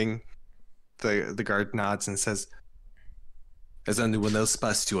continuing. The guard nods and says, "Has anyone else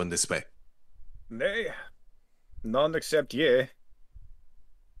passed you on this way?" Nay, none except ye.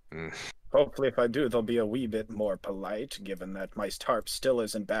 Mm. Hopefully, if I do, they'll be a wee bit more polite, given that my tarp still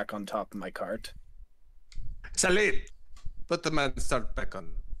isn't back on top of my cart. Salid, put the man start back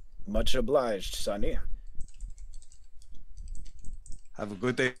on. Much obliged, Sonny. Have a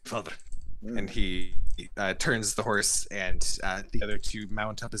good day, father. Mm. And he turns the horse, and the other two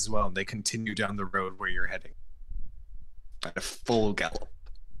mount up as well, and they continue down the road where you're heading at a full gallop.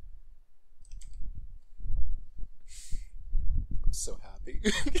 I'm so happy.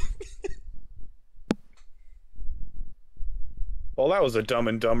 Well, that was a Dumb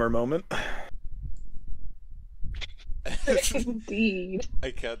and Dumber moment. Indeed.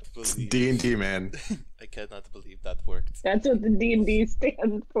 I can't It's believe D&D, man. I cannot believe that worked. That's what the D&D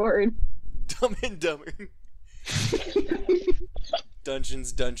stands for. Dumb and Dumber.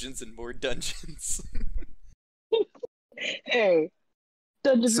 Dungeons, dungeons, and more dungeons. Hey.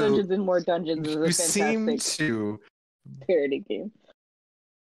 Dungeons, So, Dungeons, and More Dungeons is You a seem fantastic to, parody game.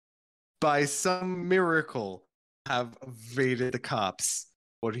 by some miracle, have evaded the cops.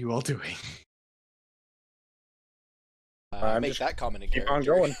 What are you all doing? I'm Make just that common in keep on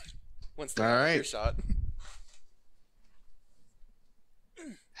character. going. Once they're All out of right. earshot.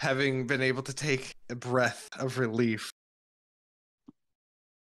 Having been able to take a breath of relief,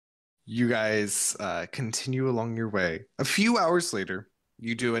 you guys continue along your way. A few hours later,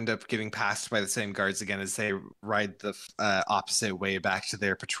 you do end up getting passed by the same guards again as they ride the opposite way back to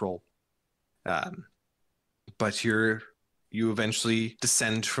their patrol. But you eventually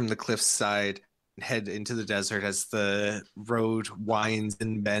descend from the cliffside and head into the desert as the road winds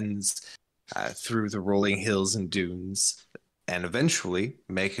and bends through the rolling hills and dunes, and eventually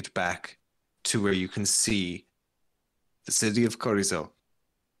make it back to where you can see the city of Corizo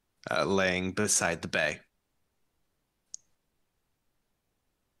laying beside the bay.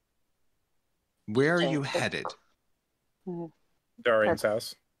 Where are you headed? Darian's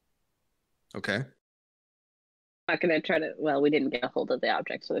house. Okay. Not gonna try to. Well, we didn't get a hold of the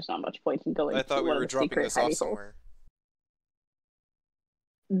object, so there's not much point in going. I thought to we one of were the dropping secret this off hidey holes. somewhere.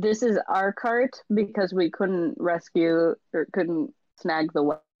 This is our cart because we couldn't rescue or couldn't snag the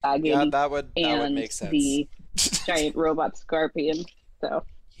wagon Yeah, that would and make sense. the giant robot scorpion. So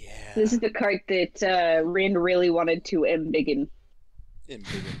Yeah. this is the cart that Rand really wanted to embiggen.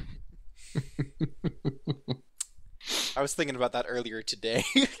 Embiggen. I was thinking about that earlier today.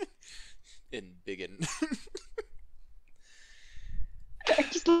 in Biggin. I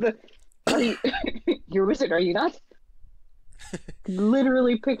just love the. Are you, you're a wizard, are you not?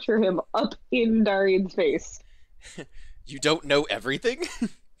 Literally picture him up in Darian's face. You don't know everything?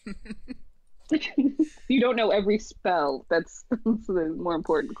 You don't know every spell. That's the more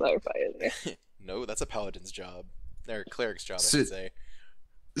important clarifier there. No, that's a paladin's job. Or cleric's job, I So- should say.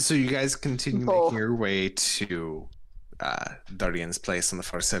 So you guys continue Oh. making your way to Darian's place on the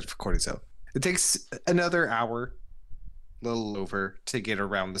far side of Cortizo. It takes another hour, a little over, to get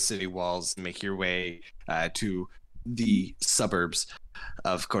around the city walls and make your way to the suburbs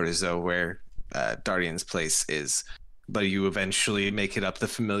of Cortizo, where Darian's place is. But you eventually make it up the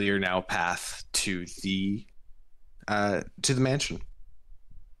familiar now path to the mansion.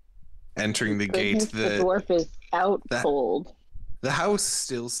 Entering the gate, Goodness, the dwarf is out that- cold. the house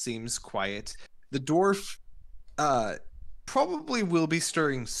still seems quiet. The dwarf probably will be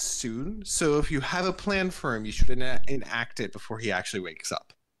stirring soon, so if you have a plan for him, you should enact it before he actually wakes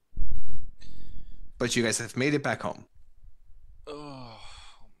up. But you guys have made it back home. Oh,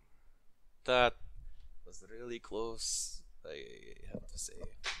 that was really close, I have to say.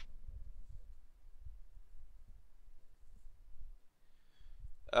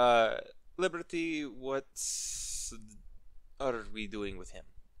 Liberty, what are we doing with him?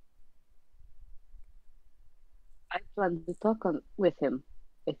 I plan to talk with him.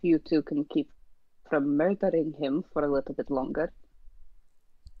 If you two can keep from murdering him for a little bit longer.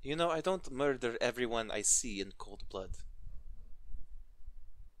 You know, I don't murder everyone I see in cold blood.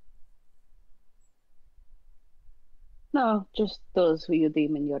 No, just those who you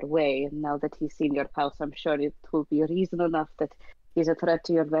deem in your way. And now that he's seen your house, I'm sure it will be reason enough that he's a threat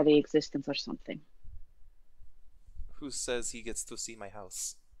to your very existence or something. Who says he gets to see my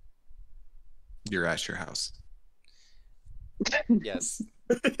house? You're at your house. Yes.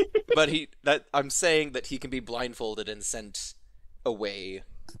 But I'm saying that he can be blindfolded and sent away.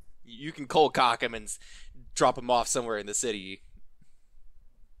 You can cold cock him and drop him off somewhere in the city.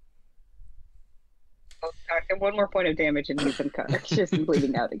 One more point of damage and he's unconscious and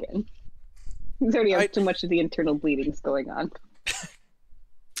bleeding out again. He's already has too much of the internal bleedings going on.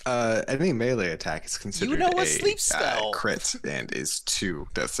 Any melee attack is considered know a sleep spell. crit and is 2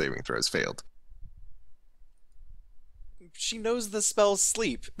 death saving throws failed. She knows the spell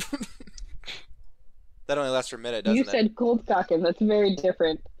sleep. That only lasts for a minute, doesn't You it? said cold cocking. That's very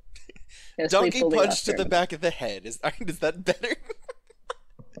different. Yeah, sleep Donkey only punch lasts to for a the minute. back of the head. Is that better?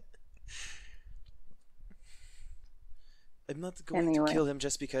 I'm not going Anyway. to kill him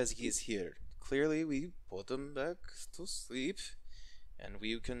just because he is here. Clearly, we put him back to sleep, and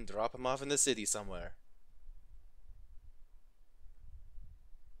we can drop him off in the city somewhere.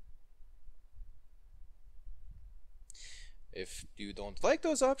 If you don't like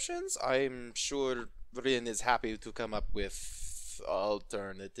those options, I'm sure Rin is happy to come up with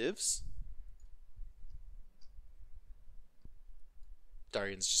alternatives.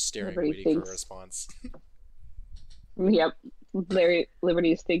 Darian's just staring, Nobody waiting for thinks. a response. Yep.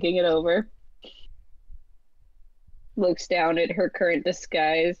 Liberty's thinking it over. Looks down at her current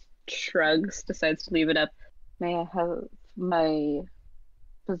disguise, shrugs, decides to leave it up. May I have my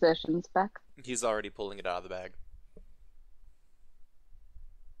possessions back? He's already pulling it out of the bag.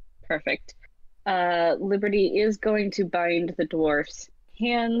 Perfect. Liberty is going to bind the dwarf's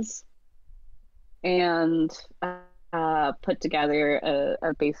hands and put together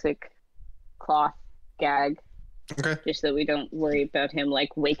a basic cloth gag, Okay. just so we don't worry about him like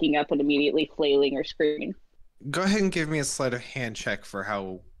waking up and immediately flailing or screaming. Go ahead and give me a sleight of hand check for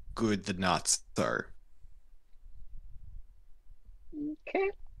how good the knots are. Okay.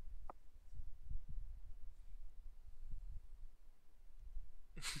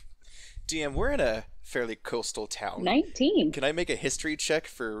 DM, we're in a fairly coastal town. 19. Can I make a history check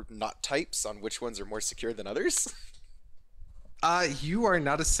for knot types on which ones are more secure than others? You are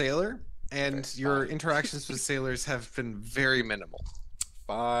not a sailor, and Okay, your fine. interactions with sailors have been very minimal.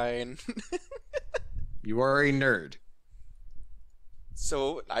 Fine. You are a nerd.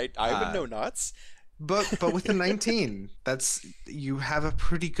 So I would know knots. But with a 19, you have a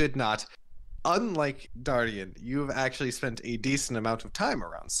pretty good knot. Unlike Darian, you have actually spent a decent amount of time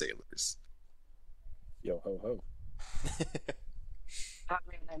around sailors. Yo ho ho.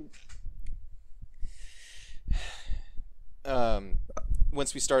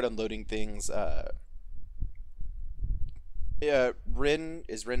 Once we start unloading things, Rin,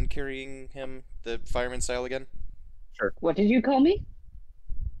 is Rin carrying him the fireman style again? What did you call me?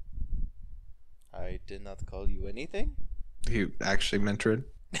 I did not call you anything. You actually meant Rin?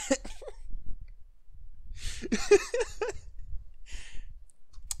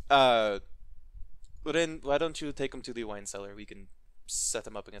 But then, why don't you take him to the wine cellar? We can set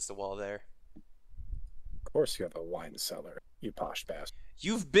him up against the wall there. Of course you have a wine cellar, you posh bastard.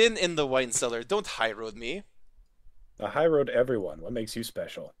 You've been in the wine cellar. Don't high road me. The high road everyone. What makes you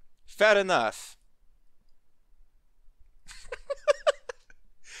special? Fair enough.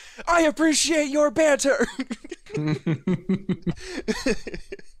 I appreciate your banter.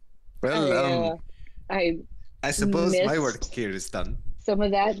 Well, I I suppose my missed- work here is done. some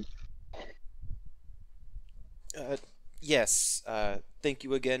of that. Yes. Thank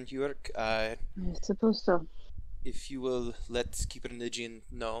you again, York. I suppose so. If you will let Keeper Nijian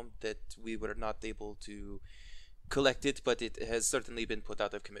know that we were not able to collect it, but it has certainly been put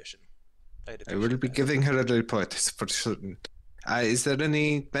out of commission. I will be giving her a report for certain. Is there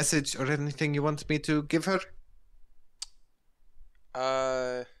any message or anything you want me to give her?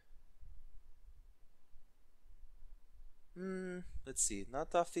 Let's see.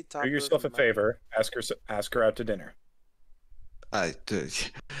 Not off the top. Do yourself a of my... favor. Ask her out to dinner.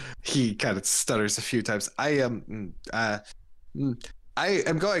 He kind of stutters a few times. I am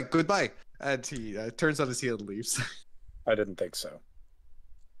going. Goodbye. And he turns on his heel and leaves. I didn't think so.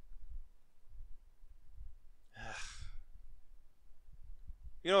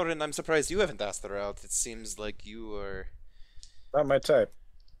 You know, Rin, I'm surprised you haven't asked her out. It seems like you are... Not my type.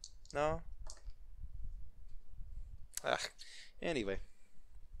 No? Anyway.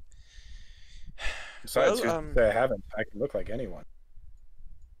 Besides, Well, who say I haven't. I can look like anyone.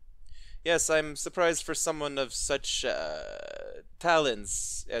 Yes, I'm surprised for someone of such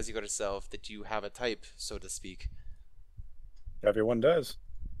talents as yourself that you have a type, so to speak. Everyone does.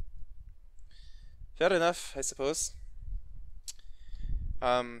 Fair enough, I suppose.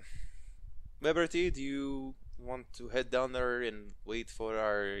 Liberty, do you want to head down there and wait for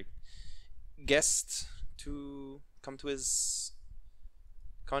our guest to come to his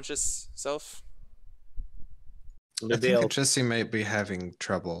conscious self? I think Jesse might be having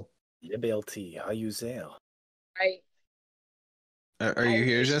trouble. Liberty, how you there? Are you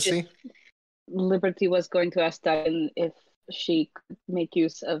here, Jesse? Liberty was going to ask Diane if she could make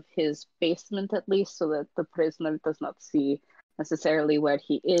use of his basement at least, so that the prisoner does not see necessarily where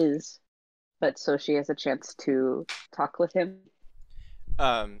he is, but so she has a chance to talk with him.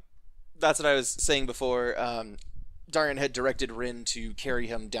 That's what I was saying before. Darian had directed Rin to carry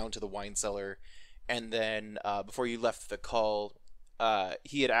him down to the wine cellar, and then before you left the call,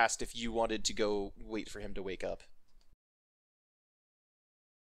 he had asked if you wanted to go wait for him to wake up.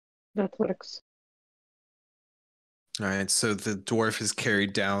 That works. All right, so the dwarf is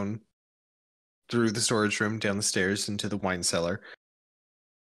carried down through the storage room, down the stairs, into the wine cellar.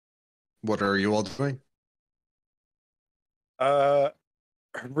 What are you all doing?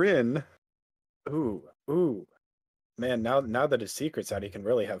 Rin. Ooh. Man, now that his secret's out, he can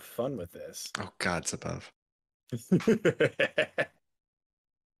really have fun with this. Oh, God's above.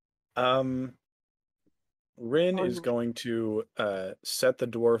 Rin is going to set the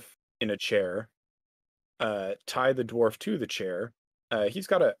dwarf in a chair, tie the dwarf to the chair. He's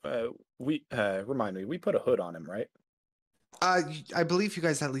got remind me, we put a hood on him, right? I believe you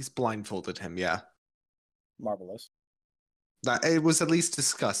guys at least blindfolded him, yeah. Marvelous. It was at least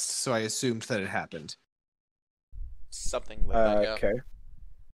discussed, so I assumed that it happened. Something like that, yeah. Okay.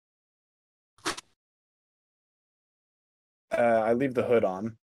 I leave the hood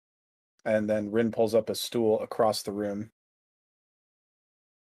on, and then Rin pulls up a stool across the room.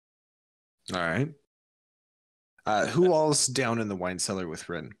 All right. Who all's down in the wine cellar with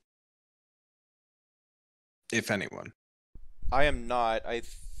Rin? If anyone. I am not. I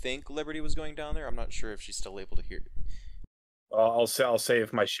think Liberty was going down there. I'm not sure if she's still able to hear. I'll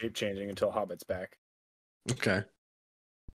save my shape changing until Hobbit's back. Okay.